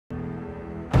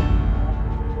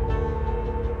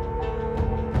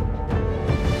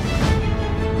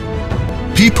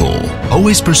People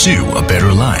always pursue a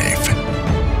better life.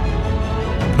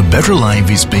 A better life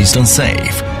is based on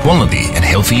safe, quality, and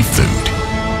healthy food.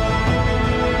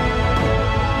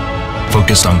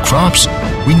 Focused on crops,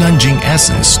 we Nanjing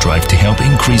Essence strive to help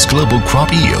increase global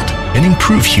crop yield and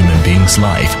improve human beings'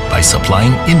 life by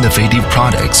supplying innovative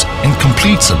products and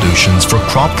complete solutions for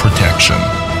crop protection.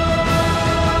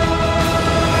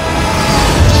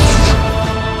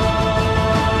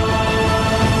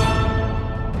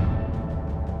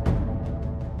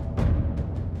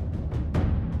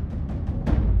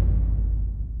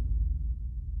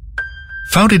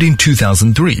 Founded in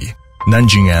 2003,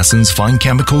 Nanjing Essence Fine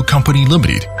Chemical Company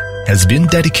Limited has been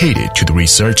dedicated to the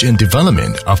research and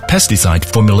development of pesticide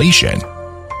formulation.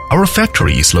 Our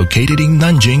factory is located in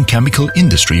Nanjing Chemical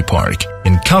Industry Park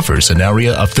and covers an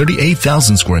area of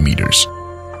 38,000 square meters.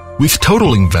 With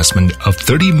total investment of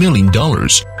 $30 million,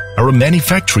 our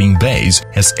manufacturing base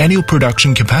has annual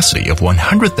production capacity of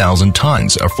 100,000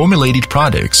 tons of formulated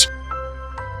products.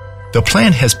 The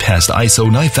plant has passed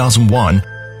ISO 9001,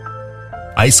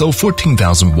 ISO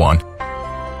 14001,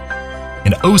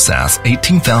 and OSAS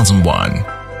 18001.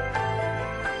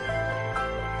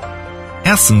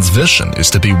 Essence's vision is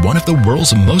to be one of the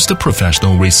world's most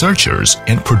professional researchers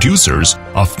and producers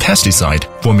of pesticide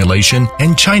formulation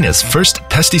and China's first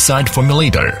pesticide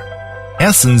formulator.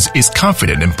 Essence is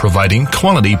confident in providing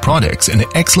quality products and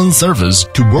excellent service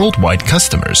to worldwide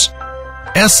customers.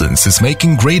 Essence is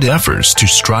making great efforts to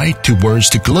strive towards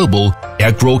the global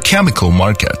agrochemical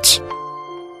market.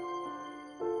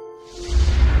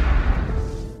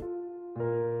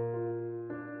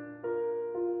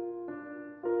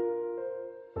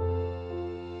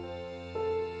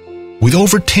 With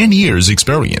over 10 years'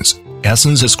 experience,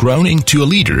 Essence has grown into a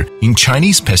leader in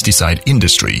Chinese pesticide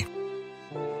industry.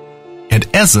 At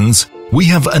Essence, we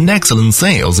have an excellent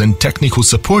sales and technical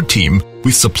support team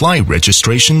with supply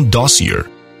registration dossier,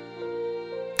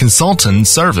 consultant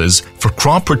service for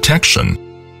crop protection,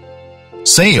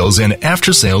 sales and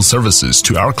after-sales services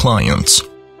to our clients.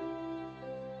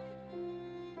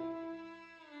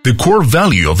 The core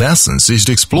value of Essence is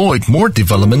to exploit more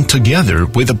development together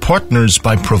with the partners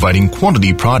by providing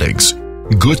quality products,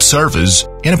 good service,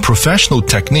 and a professional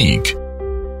technique.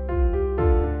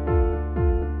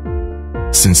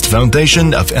 Since the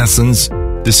foundation of Essence,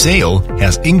 the sale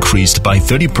has increased by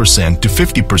 30% to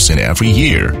 50% every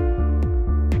year.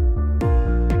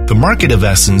 The market of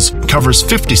Essence covers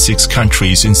 56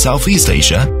 countries in Southeast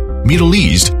Asia, Middle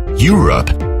East,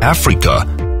 Europe, Africa,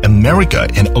 America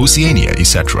and Oceania,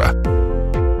 etc.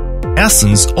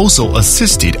 Essence also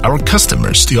assisted our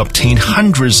customers to obtain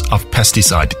hundreds of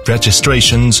pesticide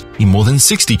registrations in more than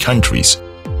 60 countries.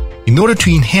 In order to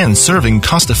enhance serving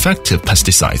cost-effective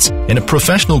pesticides and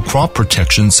professional crop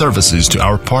protection services to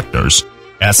our partners,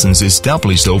 Essence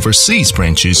established overseas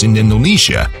branches in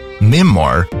Indonesia,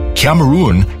 Myanmar,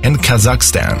 Cameroon, and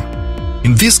Kazakhstan.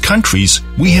 In these countries,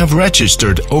 we have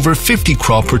registered over 50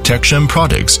 crop protection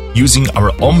products using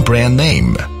our own brand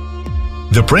name.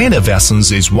 The brand of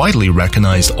Essence is widely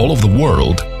recognized all over the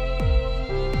world.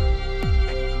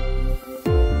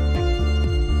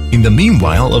 In the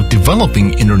meanwhile of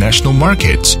developing international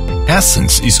markets,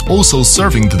 Essence is also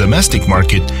serving the domestic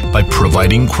market by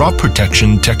providing crop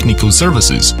protection technical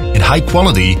services and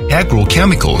high-quality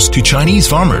agrochemicals to Chinese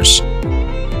farmers.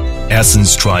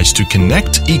 Essence tries to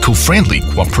connect eco-friendly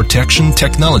crop protection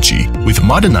technology with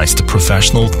modernized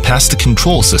professional pest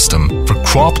control system for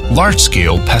crop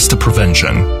large-scale pest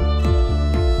prevention.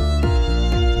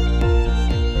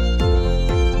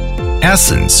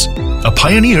 Essence, a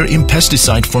pioneer in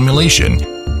pesticide formulation,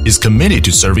 is committed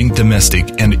to serving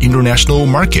domestic and international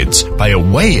markets by a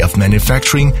way of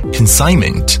manufacturing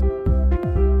consignment.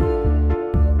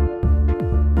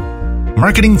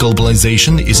 Marketing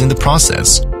globalization is in the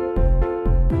process.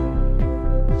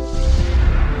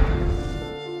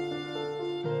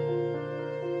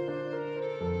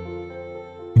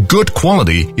 Good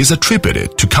quality is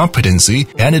attributed to competency,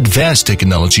 and advanced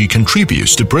technology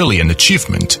contributes to brilliant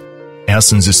achievement.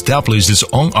 Essence established its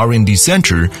own R&D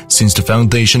center since the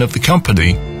foundation of the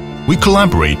company. We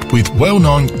collaborate with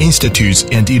well-known institutes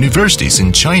and universities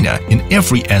in China in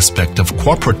every aspect of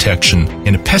crop protection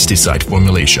and pesticide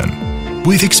formulation.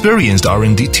 With experienced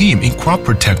R&D team in crop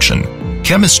protection,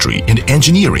 chemistry, and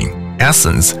engineering,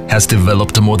 Essence has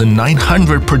developed more than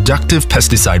 900 productive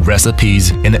pesticide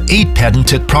recipes and 8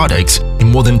 patented products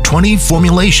in more than 20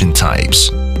 formulation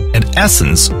types. and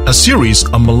Essence, a series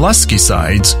of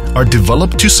molluscicides, are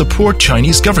developed to support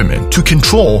Chinese government to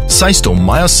control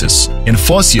cystomyosis and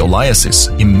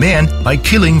fossiliolysis in man by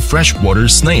killing freshwater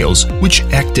snails, which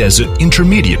act as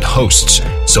intermediate hosts,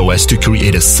 so as to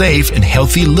create a safe and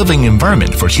healthy living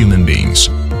environment for human beings.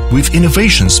 With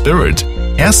innovation spirit,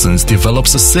 Essence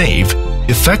develops a safe,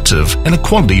 effective, and a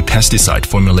quality pesticide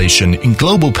formulation in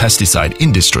global pesticide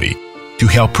industry to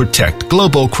help protect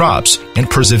global crops and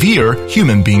persevere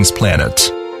human beings'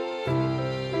 planet.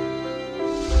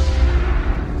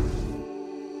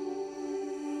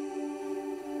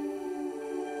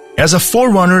 As a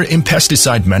forerunner in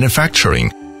pesticide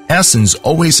manufacturing, Essence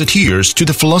always adheres to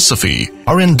the philosophy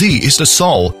R&D is the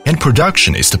soul and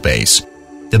production is the base.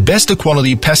 The best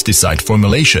quality pesticide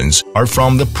formulations are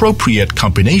from the appropriate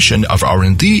combination of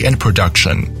R&D and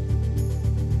production.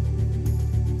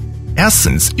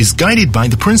 Essence is guided by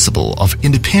the principle of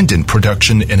independent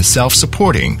production and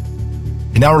self-supporting.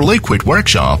 In our liquid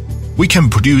workshop, we can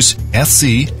produce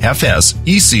SC, FS,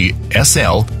 EC,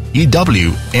 SL,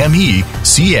 EW, ME,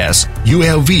 CS,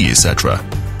 ULV, etc.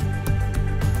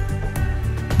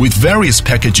 With various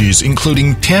packages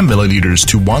including 10 milliliters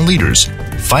to 1 liters,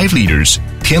 5 liters,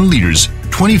 10 liters,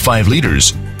 25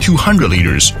 liters, 200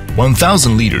 liters,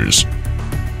 1000 liters.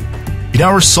 In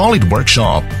our solid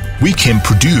workshop, we can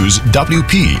produce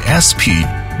WP, SP,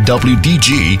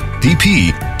 WDG,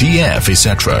 DP, DF,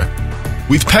 etc.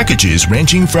 with packages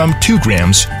ranging from 2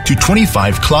 grams to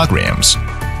 25 kilograms.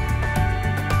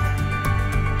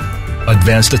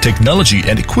 Advanced technology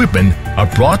and equipment are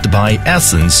brought by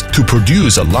Essence to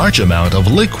produce a large amount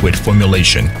of liquid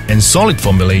formulation and solid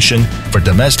formulation for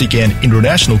domestic and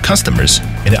international customers,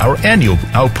 and our annual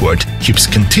output keeps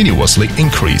continuously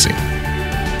increasing.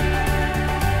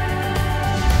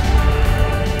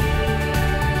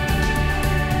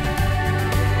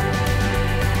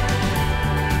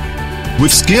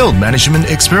 With skilled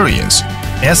management experience,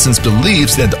 Essence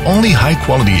believes that only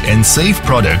high-quality and safe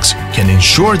products can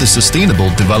ensure the sustainable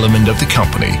development of the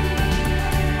company.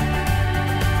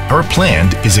 Our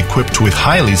plant is equipped with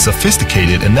highly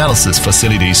sophisticated analysis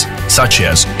facilities such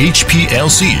as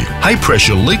HPLC,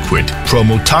 high-pressure liquid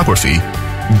chromatography,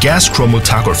 gas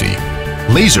chromatography,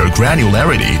 laser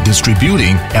granularity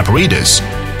distributing apparatus,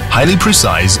 highly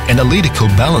precise analytical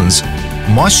balance,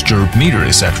 moisture meter,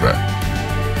 etc.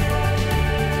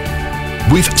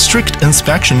 With strict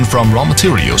inspection from raw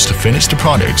materials to finished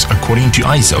products according to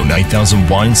ISO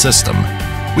 9001 system,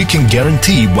 we can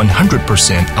guarantee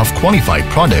 100% of qualified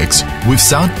products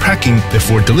without packing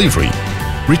before delivery.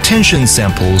 Retention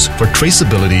samples for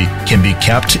traceability can be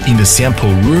kept in the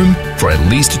sample room for at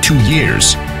least 2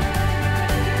 years.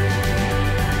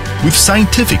 With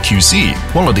scientific QC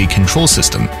quality control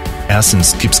system,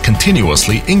 Essence keeps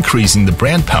continuously increasing the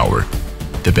brand power.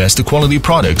 The best quality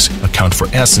products account for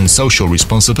Essence social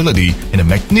responsibility and a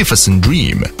magnificent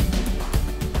dream.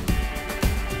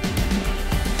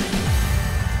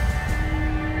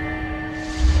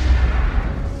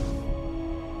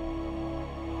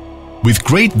 With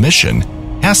great mission,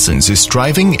 Essence is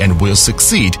striving and will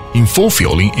succeed in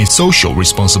fulfilling its social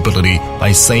responsibility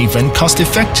by safe and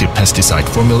cost-effective pesticide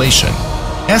formulation.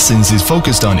 Essence is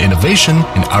focused on innovation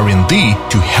and R&D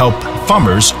to help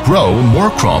farmers grow more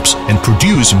crops and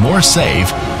produce more safe,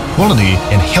 quality,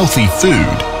 and healthy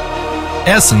food.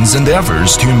 Essence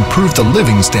endeavors to improve the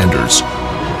living standards,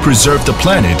 preserve the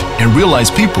planet, and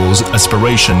realize people's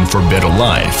aspiration for better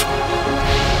life.